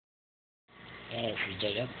Yeah, this is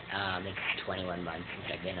Jacob. It's 21 months since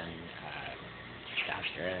I've been on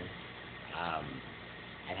testosterone. Um,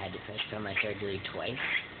 I've had to postpone my surgery twice,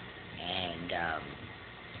 and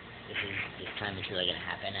this time is really going to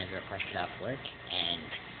happen. I've requested off work, and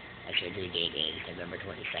my surgery date is November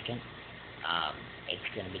 22nd. It's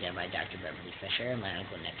going to be done by Dr. Beverly Fisher. My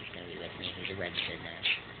uncle Nick is going to be with me. He's a registered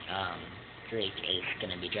nurse. Drake is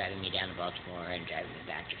going to be driving me down to Baltimore and driving me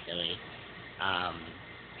back to Philly.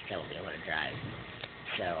 I won't be able to drive.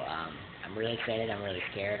 So I'm really excited. I'm really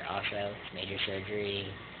scared. Also, it's major surgery,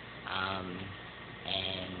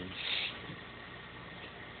 and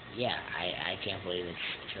yeah, I can't believe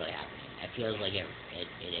it's really happening. It feels like it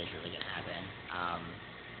is really gonna happen.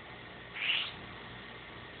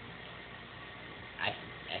 I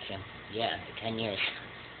think yeah, 10 years.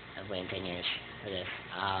 I've waited 10 years for this.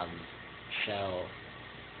 So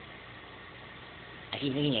I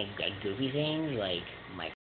keep thinking of like goofy things like